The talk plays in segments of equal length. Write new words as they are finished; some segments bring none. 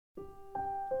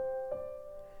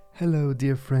Hello,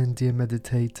 dear friend, dear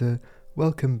meditator.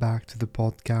 Welcome back to the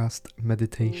podcast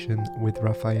Meditation with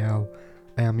Raphael.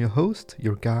 I am your host,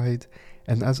 your guide,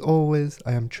 and as always,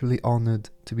 I am truly honored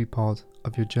to be part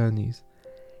of your journeys.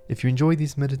 If you enjoy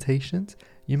these meditations,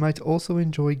 you might also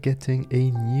enjoy getting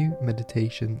a new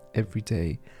meditation every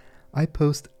day. I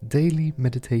post daily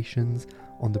meditations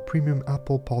on the Premium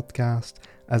Apple Podcast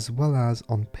as well as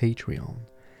on Patreon.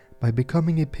 By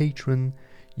becoming a patron,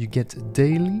 you get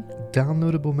daily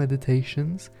downloadable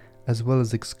meditations as well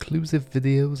as exclusive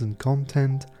videos and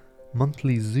content,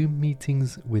 monthly Zoom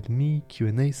meetings with me,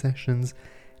 Q&A sessions,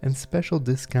 and special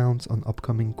discounts on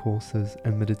upcoming courses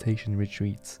and meditation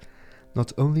retreats.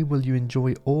 Not only will you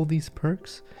enjoy all these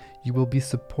perks, you will be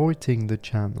supporting the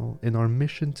channel in our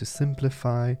mission to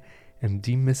simplify and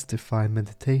demystify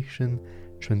meditation,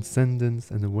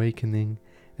 transcendence and awakening,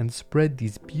 and spread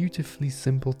these beautifully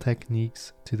simple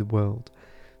techniques to the world.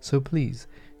 So please,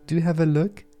 do have a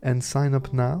look and sign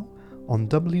up now on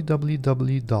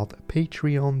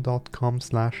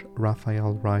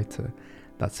www.patreon.com/RaphaelWriter.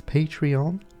 That's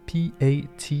Patreon,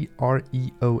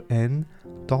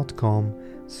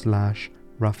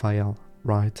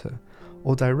 patreon.com/RaphaelWriter,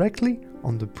 or directly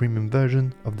on the premium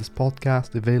version of this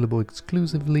podcast available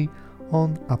exclusively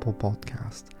on Apple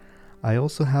Podcast. I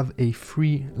also have a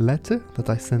free letter that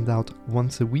I send out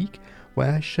once a week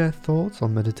where I share thoughts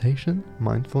on meditation,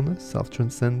 mindfulness,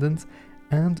 self-transcendence,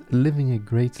 and living a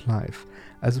great life,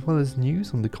 as well as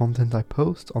news on the content I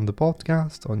post on the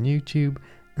podcast, on YouTube,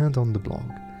 and on the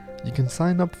blog. You can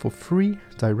sign up for free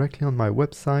directly on my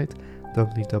website,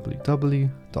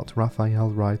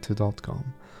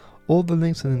 www.raphaelwriter.com. All the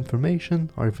links and information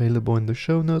are available in the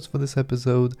show notes for this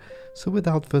episode, so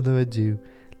without further ado,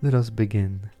 let us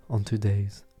begin on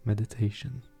today's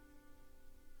meditation.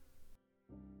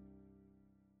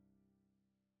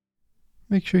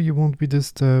 Make sure you won't be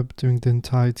disturbed during the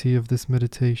entirety of this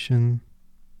meditation.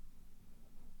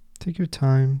 Take your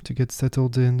time to get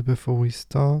settled in before we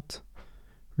start,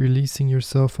 releasing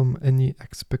yourself from any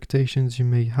expectations you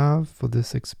may have for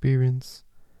this experience.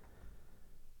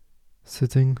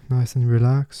 Sitting nice and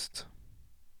relaxed,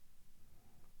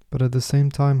 but at the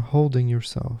same time holding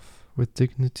yourself with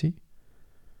dignity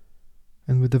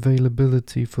and with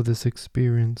availability for this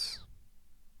experience.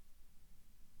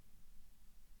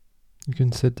 You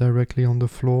can sit directly on the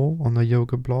floor, on a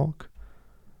yoga block,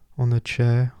 on a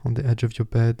chair, on the edge of your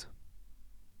bed,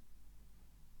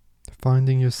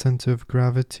 finding your center of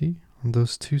gravity on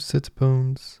those two sit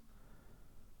bones,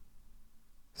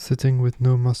 sitting with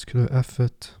no muscular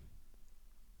effort,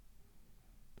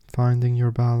 finding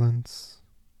your balance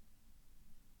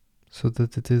so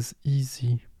that it is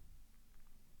easy,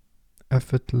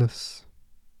 effortless,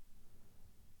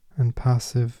 and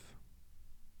passive.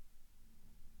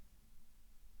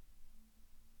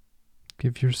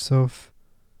 Give yourself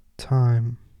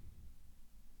time,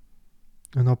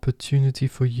 an opportunity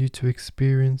for you to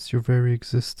experience your very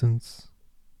existence.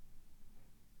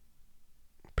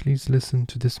 Please listen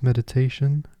to this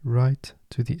meditation right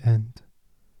to the end.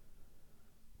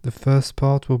 The first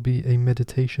part will be a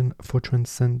meditation for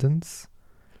transcendence,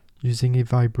 using a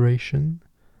vibration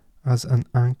as an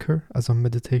anchor, as a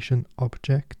meditation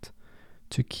object,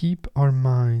 to keep our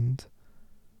mind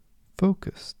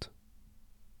focused.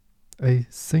 A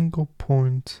single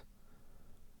point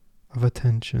of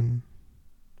attention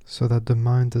so that the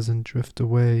mind doesn't drift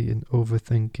away in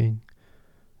overthinking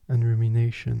and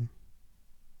rumination.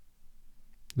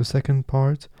 The second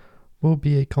part will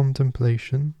be a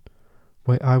contemplation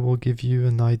where I will give you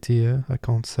an idea, a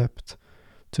concept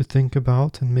to think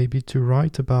about and maybe to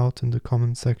write about in the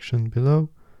comment section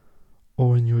below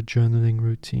or in your journaling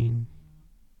routine.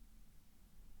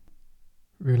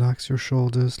 Relax your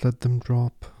shoulders, let them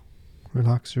drop.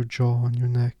 Relax your jaw and your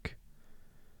neck.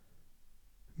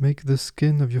 Make the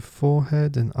skin of your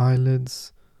forehead and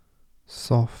eyelids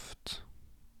soft.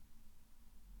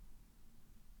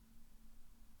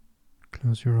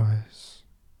 Close your eyes.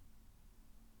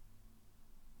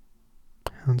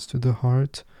 Hands to the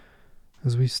heart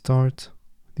as we start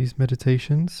these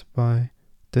meditations by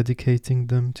dedicating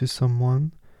them to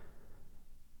someone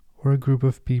or a group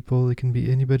of people. It can be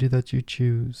anybody that you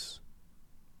choose.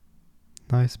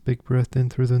 Nice big breath in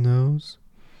through the nose.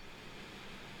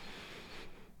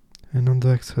 And on the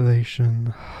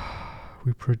exhalation,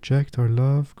 we project our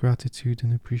love, gratitude,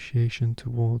 and appreciation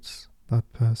towards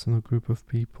that person or group of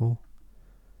people.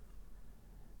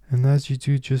 And as you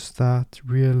do just that,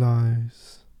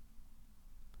 realize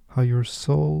how your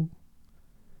soul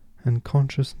and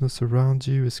consciousness around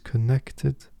you is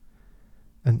connected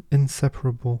and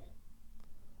inseparable,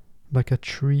 like a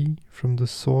tree from the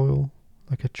soil,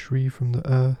 like a tree from the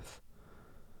earth,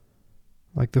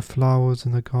 like the flowers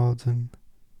in a garden.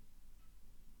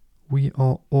 We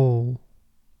are all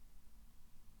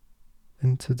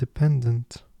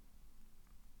interdependent,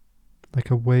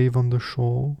 like a wave on the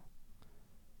shore,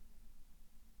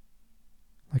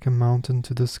 like a mountain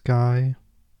to the sky,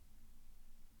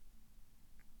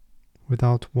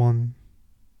 without one,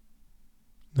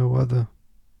 no other.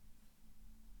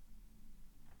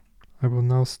 I will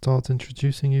now start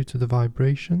introducing you to the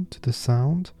vibration, to the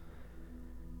sound,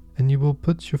 and you will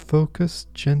put your focus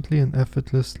gently and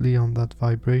effortlessly on that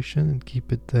vibration and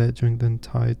keep it there during the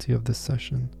entirety of the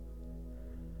session.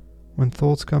 When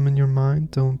thoughts come in your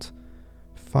mind, don't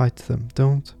fight them,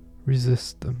 don't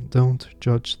resist them, don't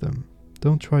judge them,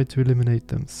 don't try to eliminate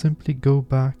them. Simply go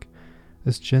back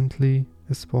as gently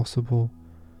as possible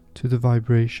to the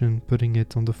vibration, putting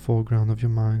it on the foreground of your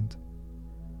mind.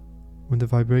 When the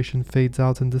vibration fades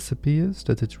out and disappears,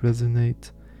 let it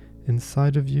resonate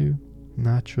inside of you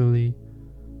naturally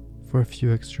for a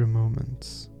few extra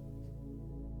moments.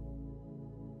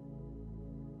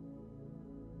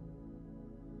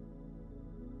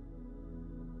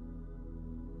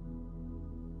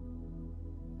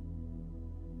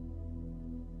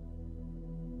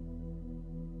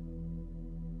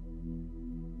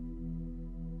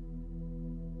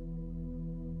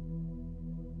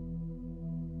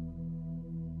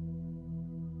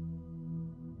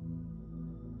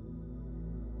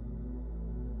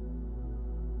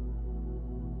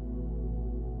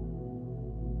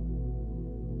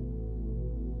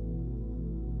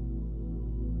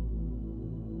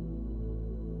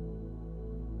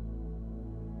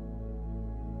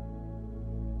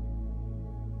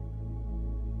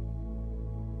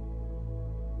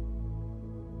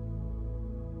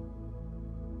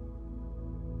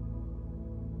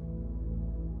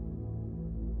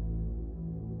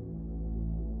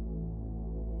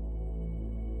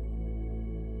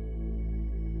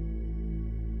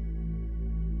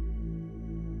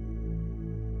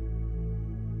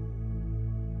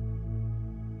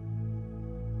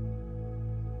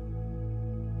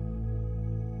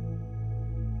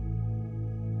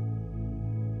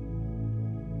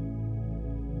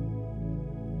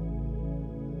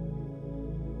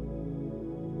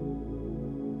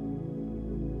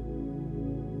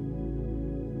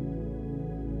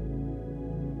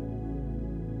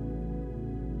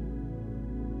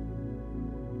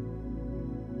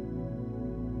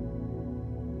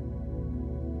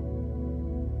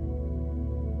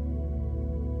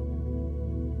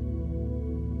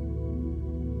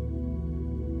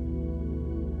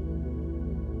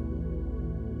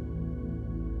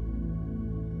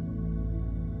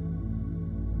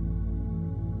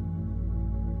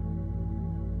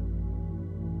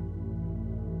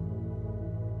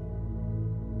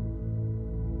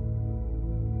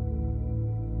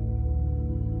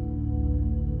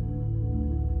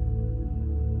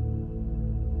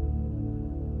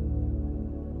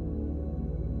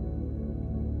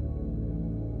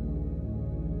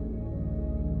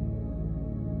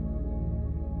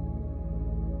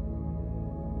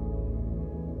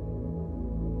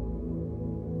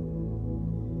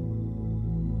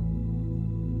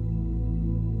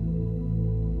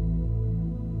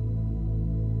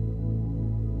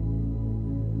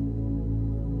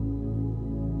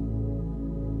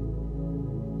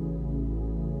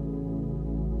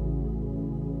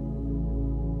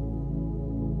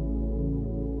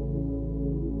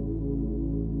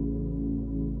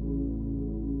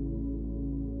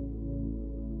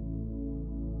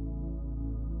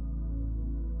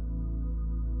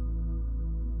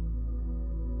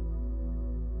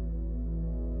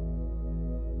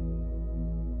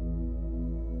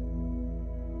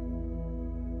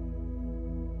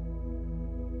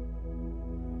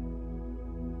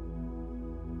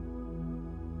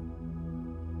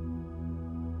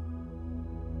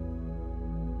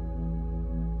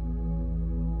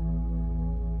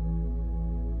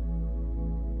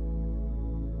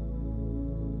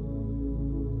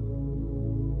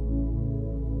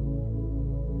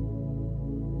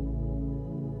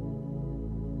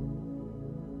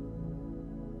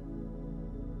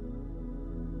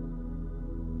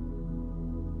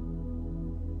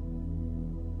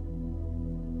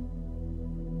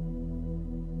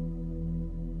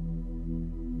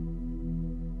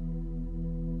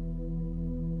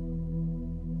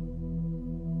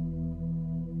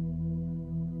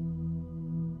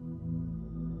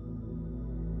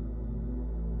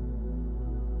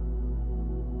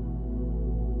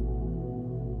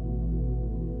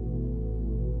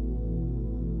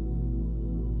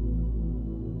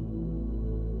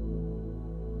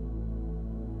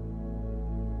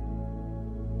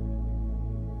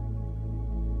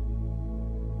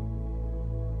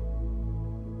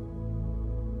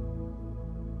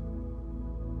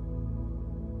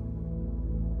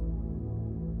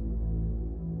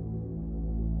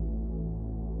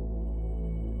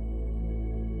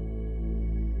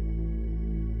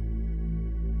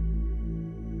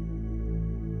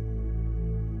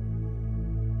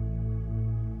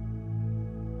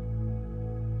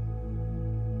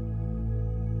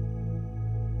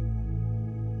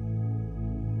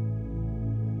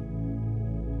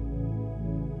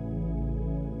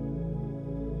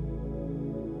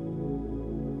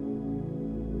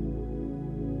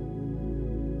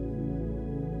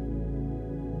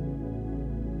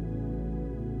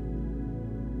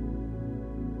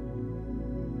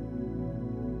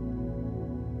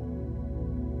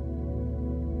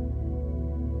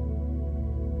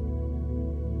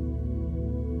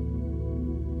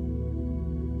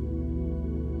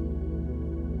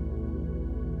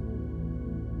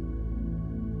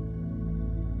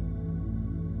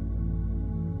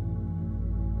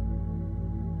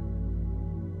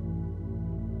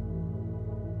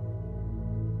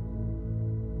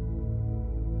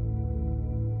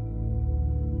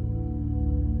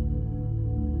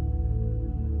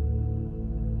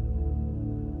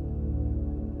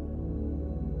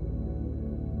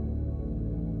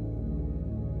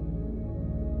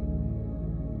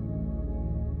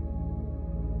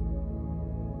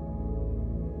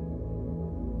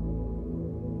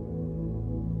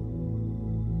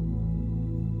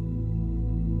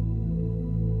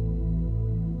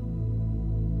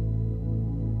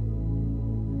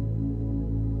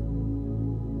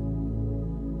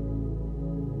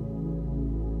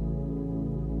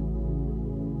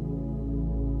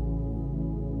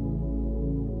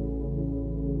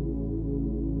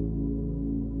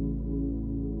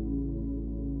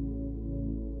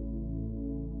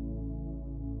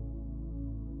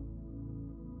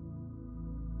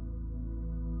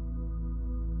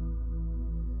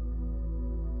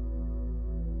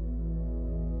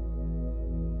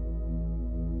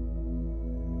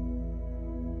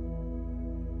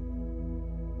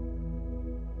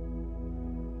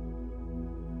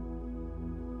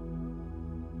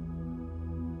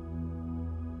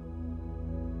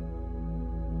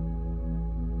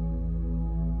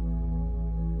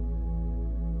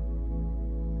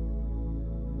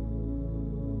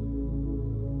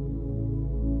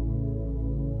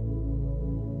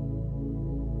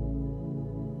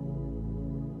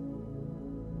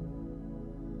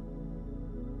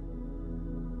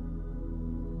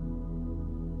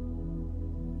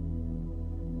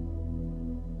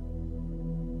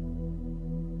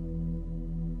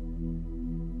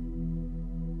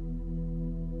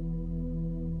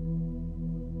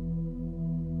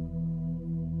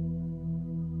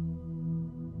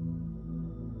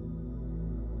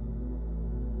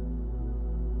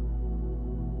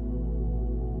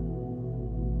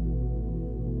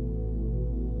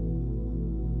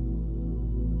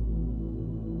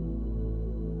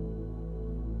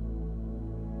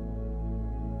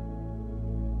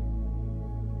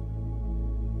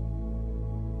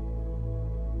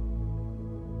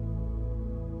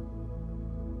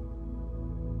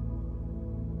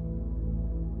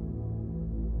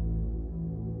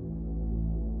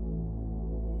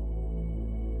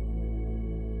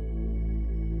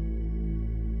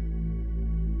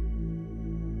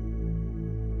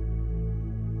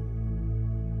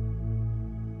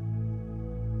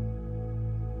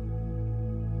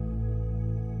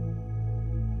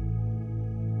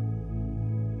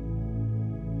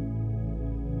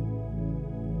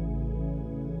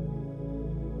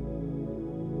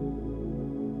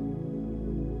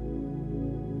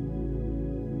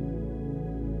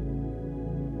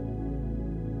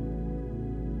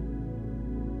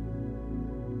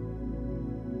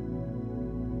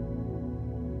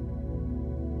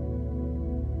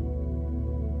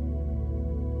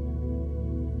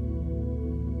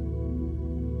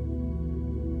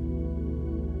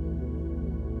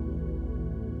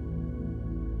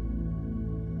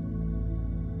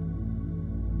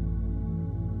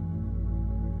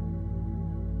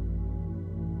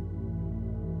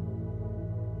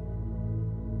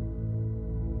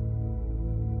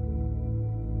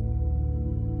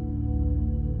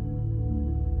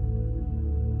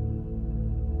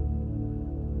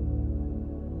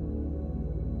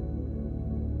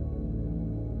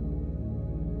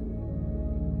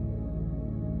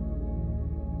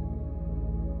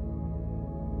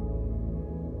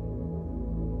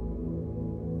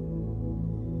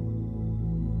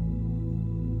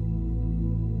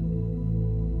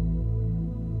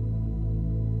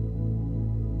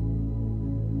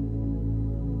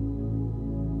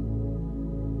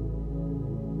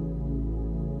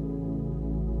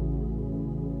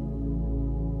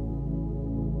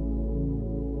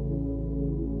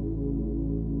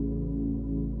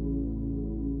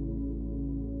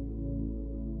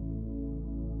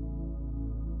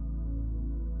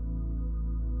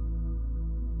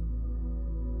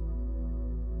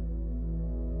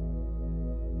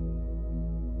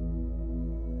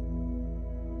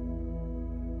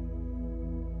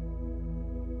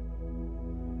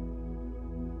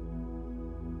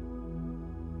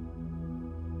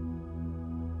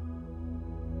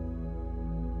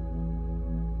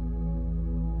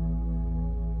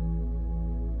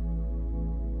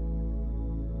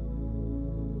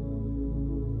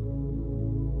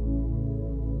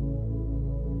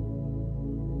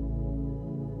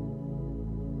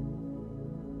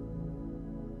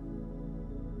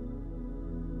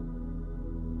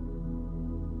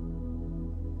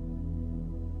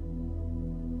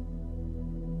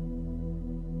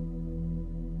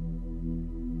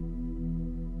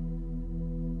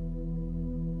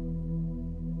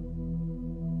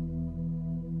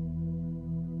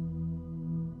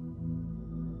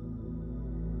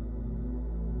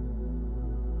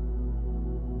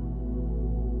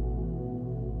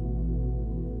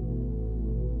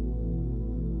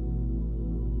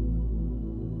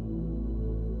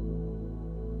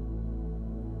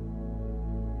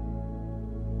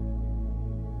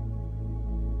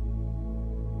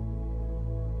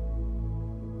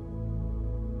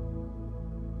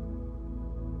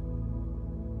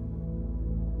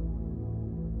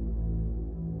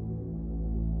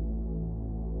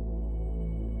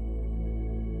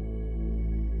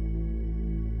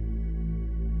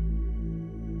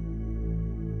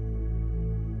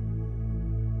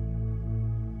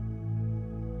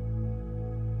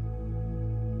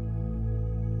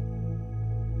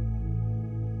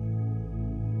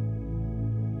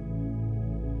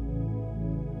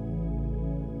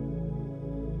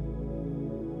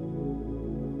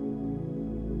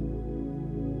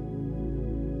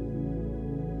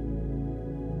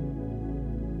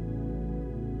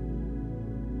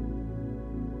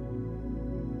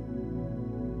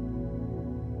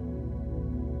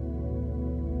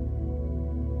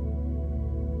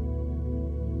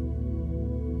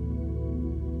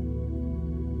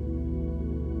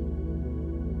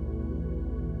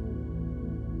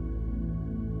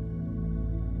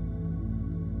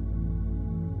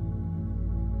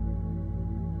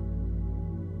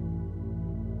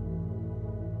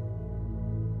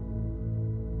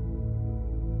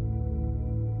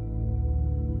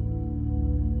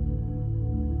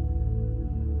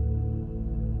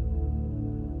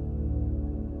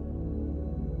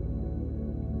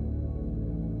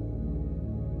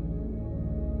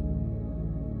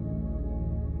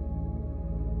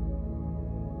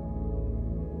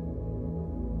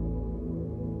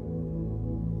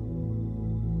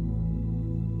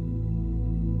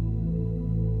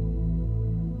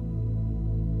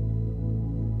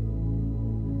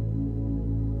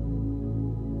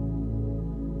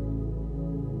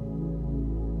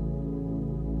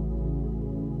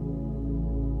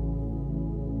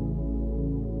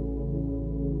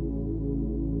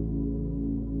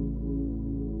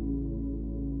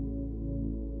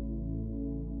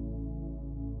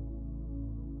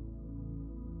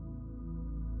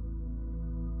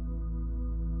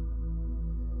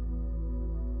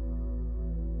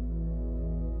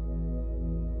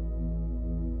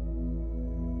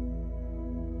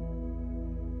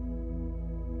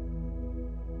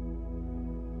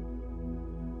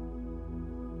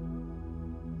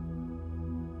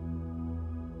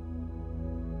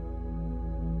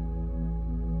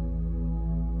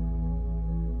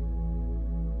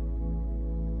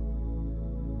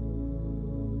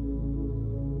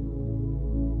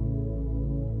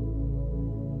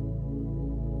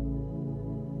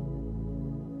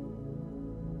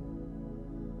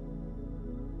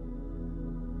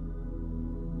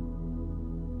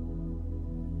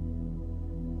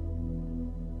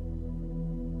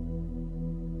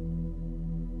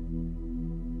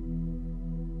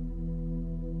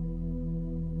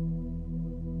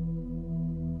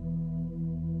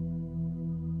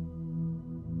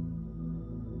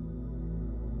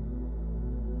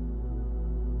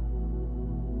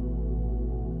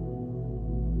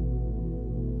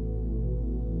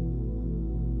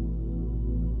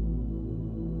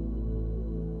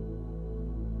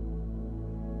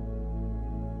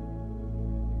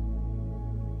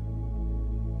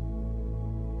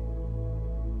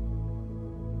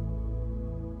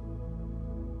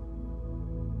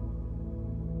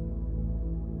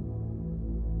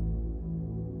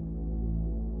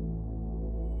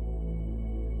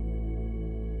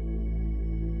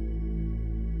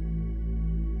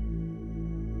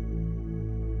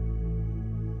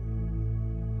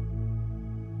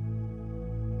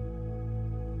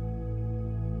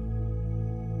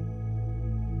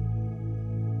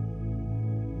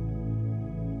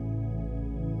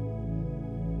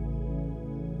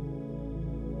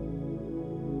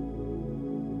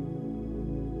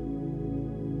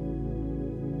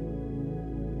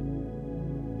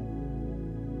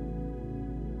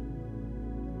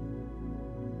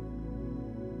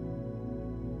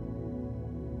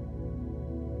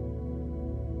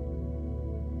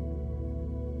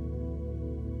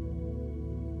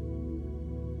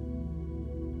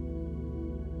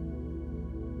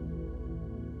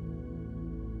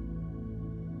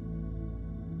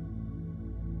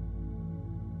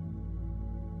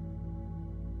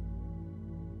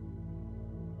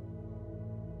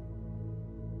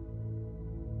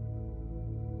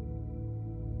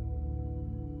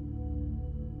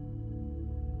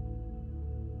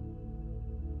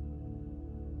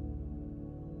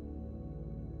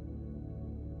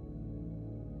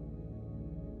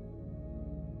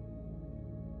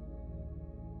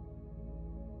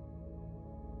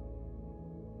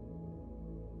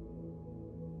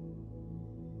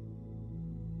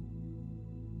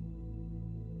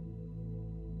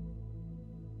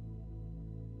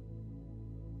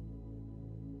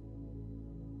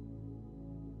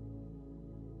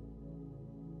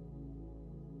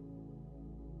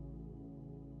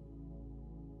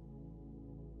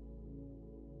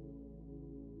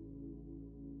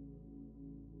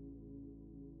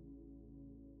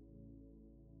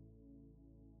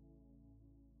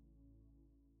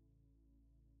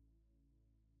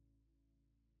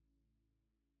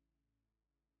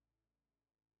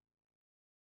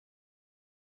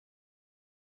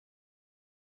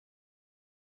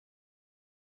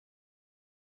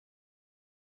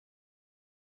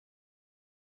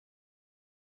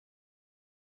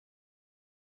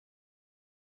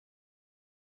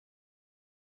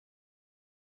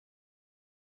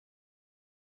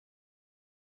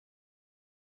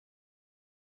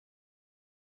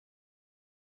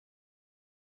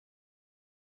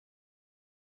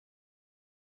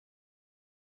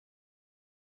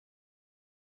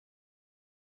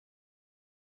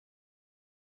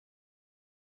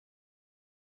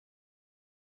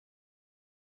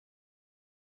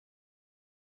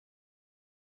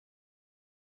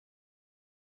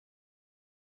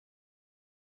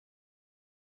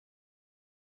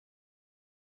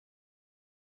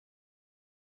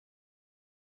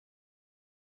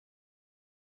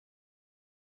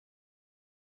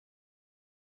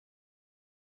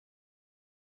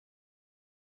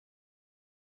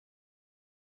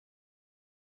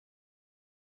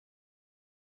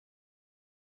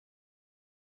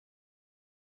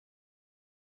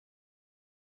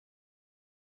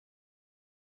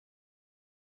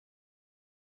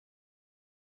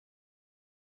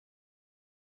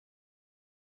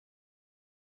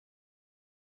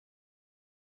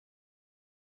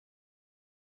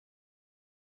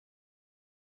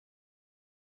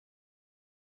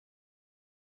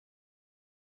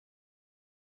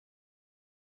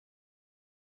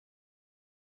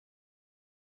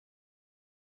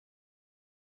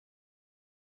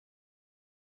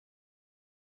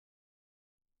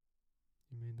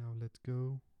 may now let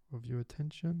go of your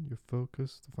attention, your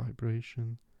focus, the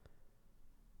vibration.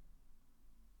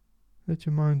 Let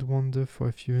your mind wander for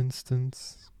a few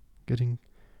instants, getting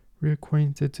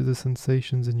reacquainted to the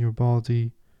sensations in your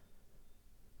body.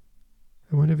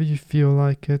 And whenever you feel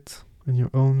like it, in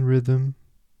your own rhythm,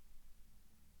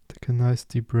 take a nice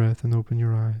deep breath and open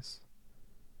your eyes.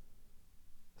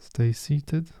 Stay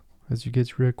seated as you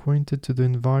get reacquainted to the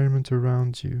environment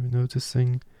around you,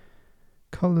 noticing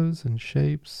colors and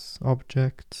shapes,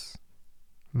 objects,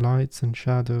 lights and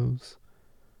shadows,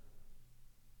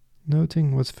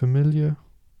 noting what's familiar,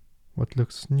 what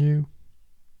looks new,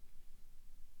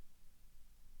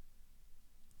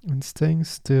 and staying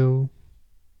still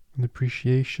in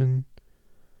appreciation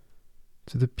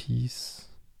to the peace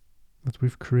that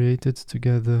we've created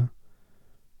together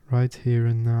right here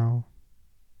and now.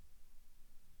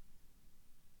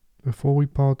 Before we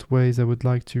part ways, I would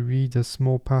like to read a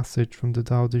small passage from the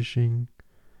Tao Te Ching.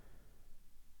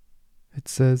 It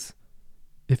says,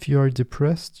 "If you are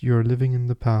depressed, you are living in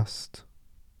the past.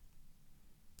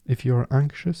 If you are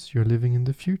anxious, you are living in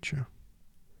the future.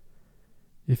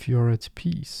 If you are at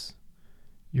peace,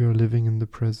 you are living in the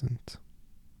present."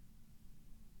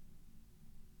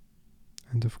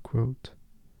 End of quote.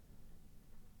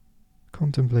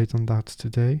 Contemplate on that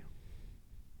today.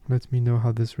 Let me know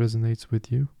how this resonates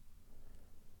with you.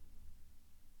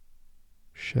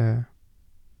 Share.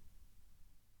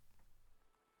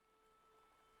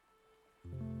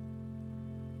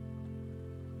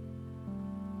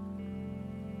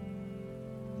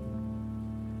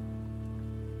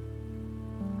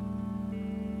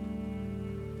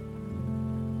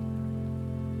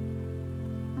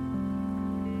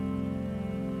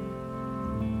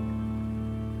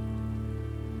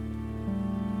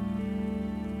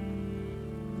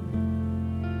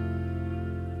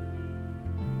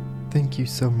 Thank you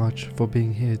so much for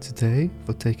being here today,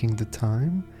 for taking the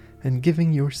time and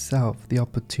giving yourself the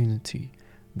opportunity,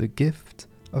 the gift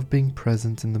of being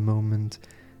present in the moment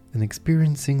and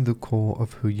experiencing the core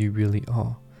of who you really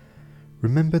are.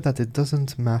 Remember that it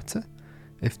doesn't matter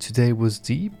if today was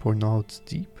deep or not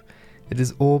deep, it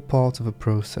is all part of a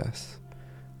process.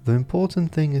 The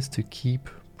important thing is to keep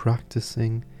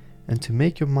practicing and to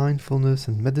make your mindfulness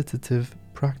and meditative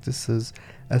practices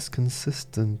as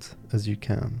consistent as you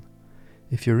can.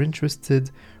 If you're interested,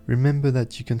 remember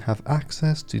that you can have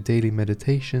access to daily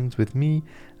meditations with me,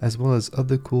 as well as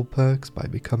other cool perks by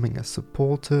becoming a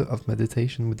supporter of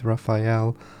Meditation with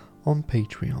Raphael on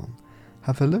Patreon.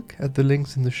 Have a look at the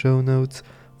links in the show notes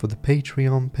for the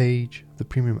Patreon page, the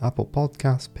Premium Apple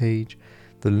Podcast page,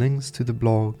 the links to the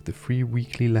blog, the free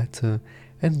weekly letter,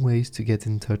 and ways to get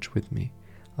in touch with me.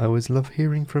 I always love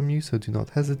hearing from you, so do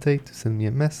not hesitate to send me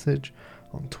a message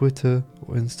on Twitter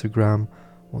or Instagram,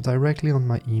 or directly on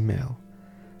my email.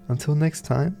 Until next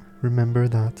time, remember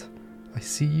that I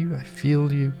see you, I feel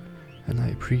you, and I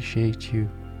appreciate you.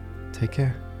 Take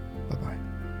care. Bye-bye.